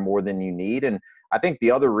hire more than you need. And I think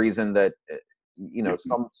the other reason that,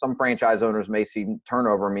 some franchise owners may see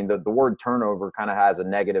turnover. I mean, the word turnover kind of has a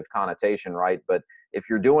negative connotation, right? But if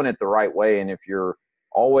you're doing it the right way, and if you're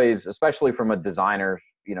always, especially from a designer,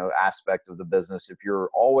 aspect of the business, if you're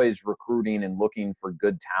always recruiting and looking for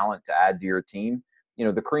good talent to add to your team,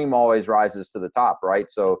 the cream always rises to the top, right?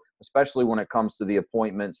 So especially when it comes to the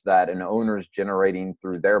appointments that an owner's generating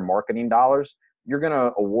through their marketing dollars, you're going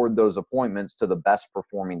to award those appointments to the best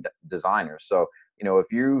performing designers. So, if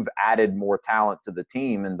you've added more talent to the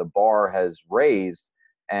team and the bar has raised,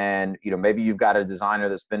 and, maybe you've got a designer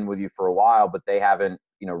that's been with you for a while, but they haven't,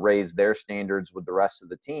 raised their standards with the rest of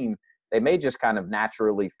the team, they may just kind of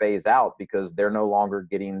naturally phase out because they're no longer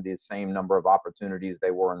getting the same number of opportunities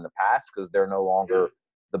they were in the past because they're no longer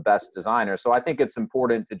the best designer. So I think it's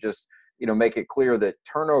important to just, make it clear that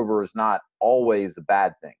turnover is not always a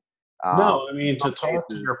bad thing. No, I mean, to talk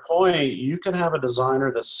to your point, you can have a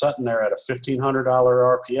designer that's sitting there at a $1,500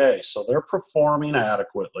 RPA. So they're performing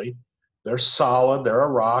adequately. They're solid. They're a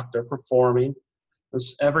rock. They're performing.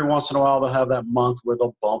 Every once in a while, they'll have that month where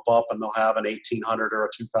they'll bump up and they'll have an 1,800 or a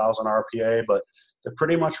 2,000 RPA, but they're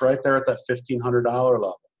pretty much right there at that $1,500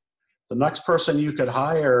 level. The next person you could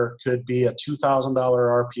hire could be a $2,000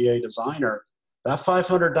 RPA designer. That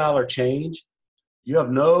 $500 change, you have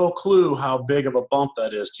no clue how big of a bump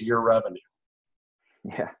that is to your revenue.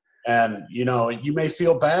 Yeah. And, you may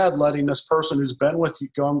feel bad letting this person who's been with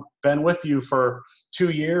you for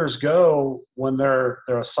 2 years go when they're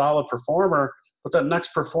a solid performer, but that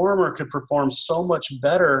next performer could perform so much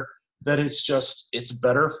better that it's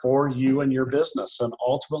better for you and your business. And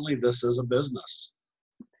ultimately, this is a business.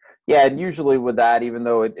 Yeah, and usually with that, even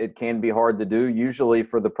though it can be hard to do, usually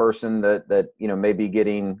for the person that may be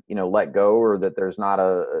getting let go, or that there's not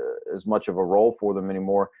as much of a role for them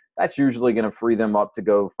anymore, that's usually going to free them up to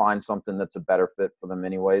go find something that's a better fit for them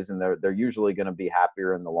anyways, and they're usually going to be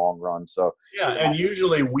happier in the long run. So yeah, and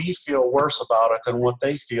usually we feel worse about it than what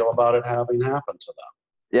they feel about it having happened to them.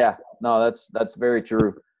 Yeah, no, that's very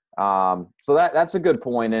true. So that's a good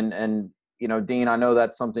point. And Dean, I know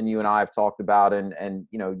that's something you and I have talked about, and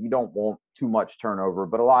you don't want too much turnover,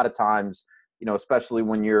 but a lot of times, especially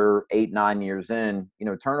when you're 8-9 years in,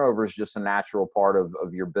 turnover is just a natural part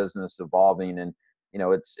of your business evolving. And,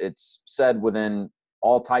 it's said within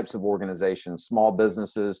all types of organizations, small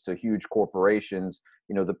businesses to huge corporations,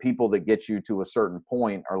 the people that get you to a certain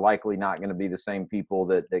point are likely not going to be the same people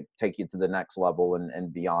that take you to the next level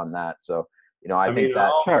and beyond that. So, I think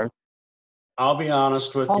that. I'll be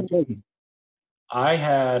honest with you.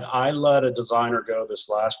 I let a designer go this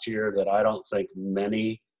last year that I don't think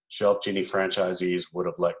many ShelfGenie franchisees would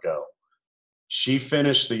have let go. She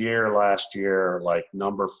finished the year last year like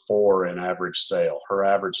number 4 in average sale. Her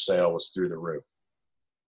average sale was through the roof.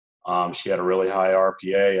 She had a really high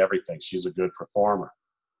RPA, everything. She's a good performer,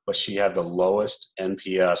 but she had the lowest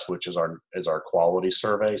NPS, which is our quality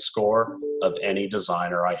survey score, of any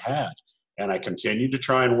designer I had. And I continued to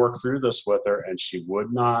try and work through this with her, and she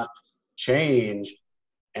would not change.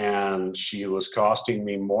 And she was costing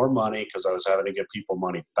me more money because I was having to give people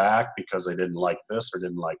money back because they didn't like this or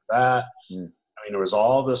didn't like that. I mean, there was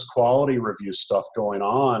all this quality review stuff going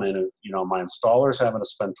on, and my installers having to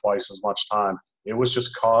spend twice as much time. It was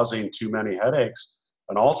just causing too many headaches,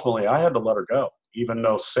 and ultimately I had to let her go. Even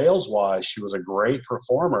though sales-wise she was a great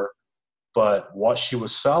performer, but what she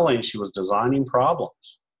was selling, she was designing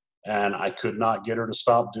problems, and I could not get her to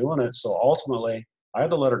stop doing it. So ultimately I had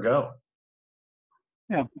to let her go.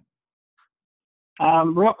 Yeah.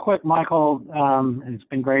 Real quick, Michael, it's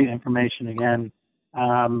been great information again.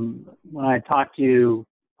 When I talked to you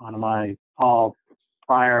on my call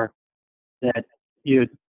prior, that you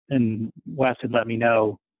and Wes had let me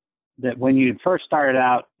know that when you first started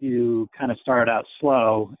out, you kind of started out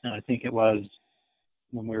slow. And I think it was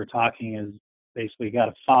when we were talking is basically you got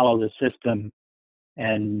to follow the system,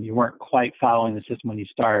 and you weren't quite following the system when you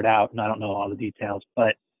started out. And I don't know all the details,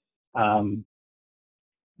 but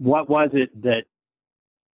what was it that,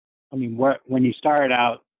 when you started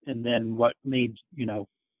out, and then what made,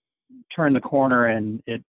 turn the corner and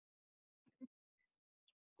it,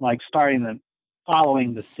 like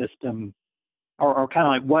following the system, or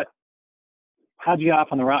kind of like how'd you get off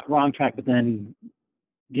on the wrong track, but then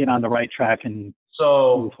get on the right track and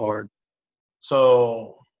move forward?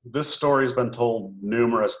 So this story's been told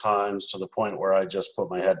numerous times to the point where I just put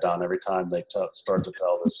my head down every time they start to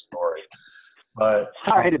tell this story. But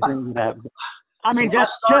sorry to bring that up.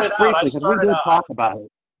 Just briefly, because we did talk about it.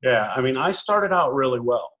 Yeah, I started out really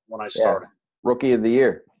well when I started. Yeah. Rookie of the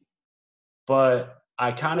year. But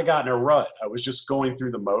I kind of got in a rut. I was just going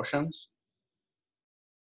through the motions.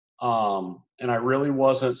 And I really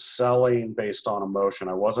wasn't selling based on emotion.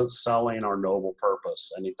 I wasn't selling our noble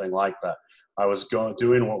purpose, anything like that. I was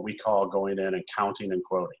doing what we call going in and counting and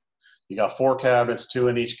quoting. You got 4 cabinets, 2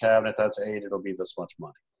 in each cabinet, that's 8, it'll be this much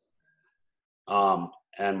money.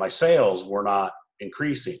 And my sales were not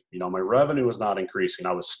increasing. My revenue was not increasing.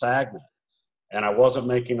 I was stagnant, and I wasn't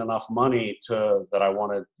making enough money that I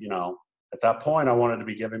wanted, at that point I wanted to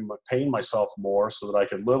be paying myself more so that I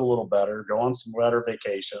could live a little better, go on some better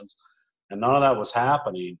vacations, and none of that was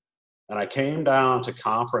happening. And I came down to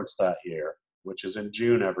conference that year, which is in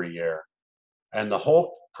June every year. And the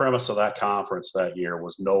whole premise of that conference that year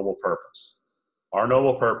was noble purpose. Our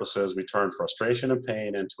noble purpose is we turn frustration and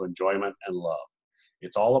pain into enjoyment and love.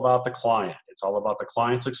 It's all about the client. It's all about the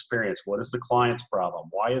client's experience. What is the client's problem?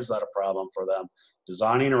 Why is that a problem for them?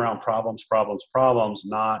 Designing around problems,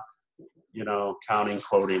 not, counting,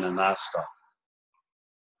 quoting, and that stuff.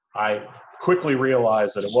 I quickly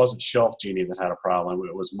realized that it wasn't ShelfGenie that had a problem.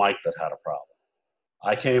 It was Mike that had a problem.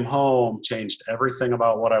 I came home, changed everything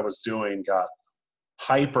about what I was doing, got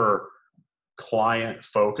hyper client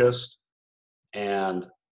focused, and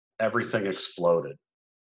everything exploded.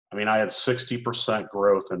 I had 60%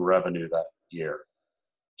 growth in revenue that year,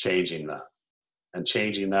 changing that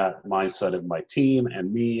mindset of my team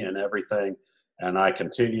and me and everything. And I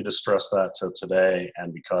continue to stress that to today.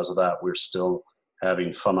 And because of that, we're still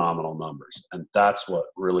having phenomenal numbers. And that's what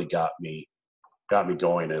really got me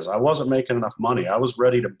going. Is I wasn't making enough money. I was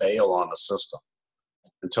ready to bail on the system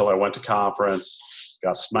until I went to conference,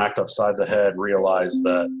 got smacked upside the head, realized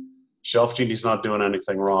that ShelfGenie's not doing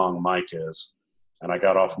anything wrong. Mike is. And I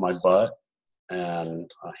got off my butt, and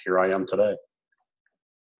here I am today.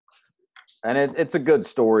 And it's a good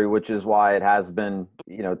story, which is why it has been,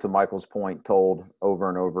 you know, to Michael's point, told over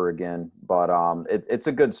and over again. But it's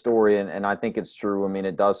a good story, and I think it's true. I mean,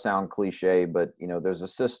 it does sound cliche, but, you know, there's a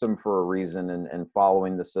system for a reason, and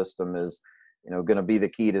following the system is, you know, going to be the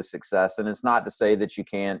key to success. And it's not to say that you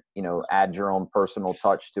can't, you know, add your own personal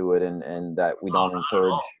touch to it, and that we don't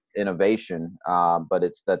encourage innovation. But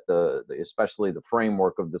it's that especially the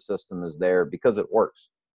framework of the system is there because it works.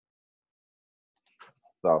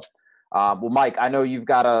 So. Well, Mike, I know you've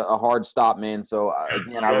got a hard stop, man. So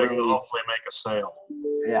again, I really hopefully make a sale.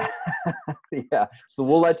 Yeah, yeah. So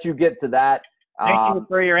we'll let you get to that. Thank you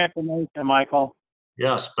for your information, Michael.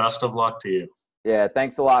 Yes, best of luck to you. Yeah,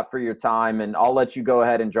 thanks a lot for your time, and I'll let you go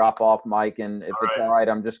ahead and drop off, Mike. And if it's all right,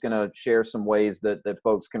 I'm just going to share some ways that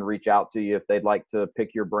folks can reach out to you if they'd like to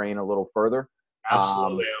pick your brain a little further.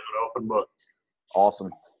 Absolutely, I'm an open book.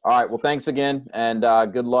 Awesome. All right. Well, thanks again, and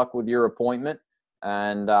good luck with your appointment.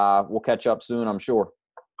 And we'll catch up soon, I'm sure.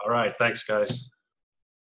 All right. Thanks, guys.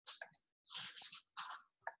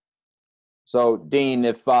 So, Dean,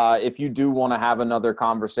 if you do want to have another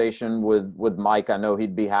conversation with Mike, I know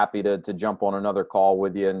he'd be happy to jump on another call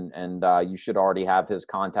with you, and you should already have his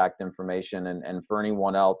contact information. And for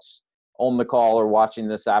anyone else on the call or watching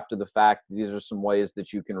this after the fact, these are some ways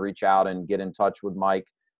that you can reach out and get in touch with Mike.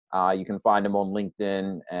 You can find him on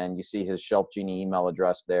LinkedIn, and you see his ShelfGenie email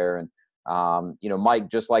address there. And you know, Mike,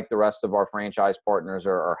 just like the rest of our franchise partners,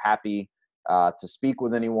 are happy to speak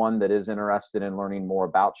with anyone that is interested in learning more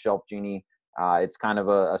about ShelfGenie. It's kind of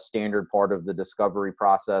a standard part of the discovery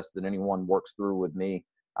process that anyone works through with me,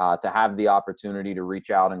 to have the opportunity to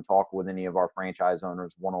reach out and talk with any of our franchise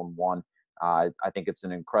owners one-on-one. I think it's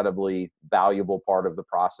an incredibly valuable part of the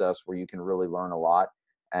process where you can really learn a lot.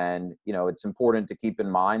 And, you know, it's important to keep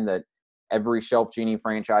in mind that every ShelfGenie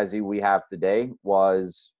franchisee we have today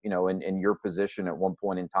was, you know, in your position at one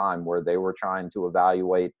point in time where they were trying to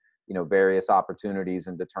evaluate, you know, various opportunities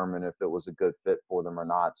and determine if it was a good fit for them or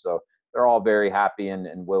not. So they're all very happy and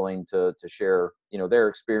willing to share, you know, their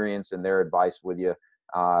experience and their advice with you,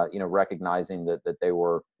 you know, recognizing that they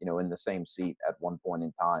were, you know, in the same seat at one point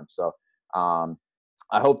in time. So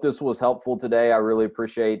I hope this was helpful today. I really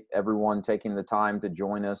appreciate everyone taking the time to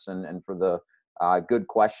join us and for the good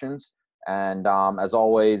questions. And as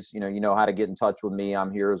always, you know how to get in touch with me.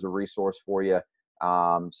 I'm here as a resource for you.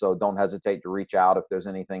 So don't hesitate to reach out if there's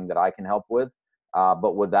anything that I can help with.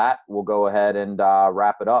 But with that, we'll go ahead and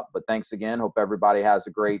wrap it up. But thanks again. Hope everybody has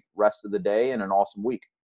a great rest of the day and an awesome week.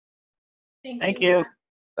 Thank you.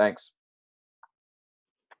 Thanks.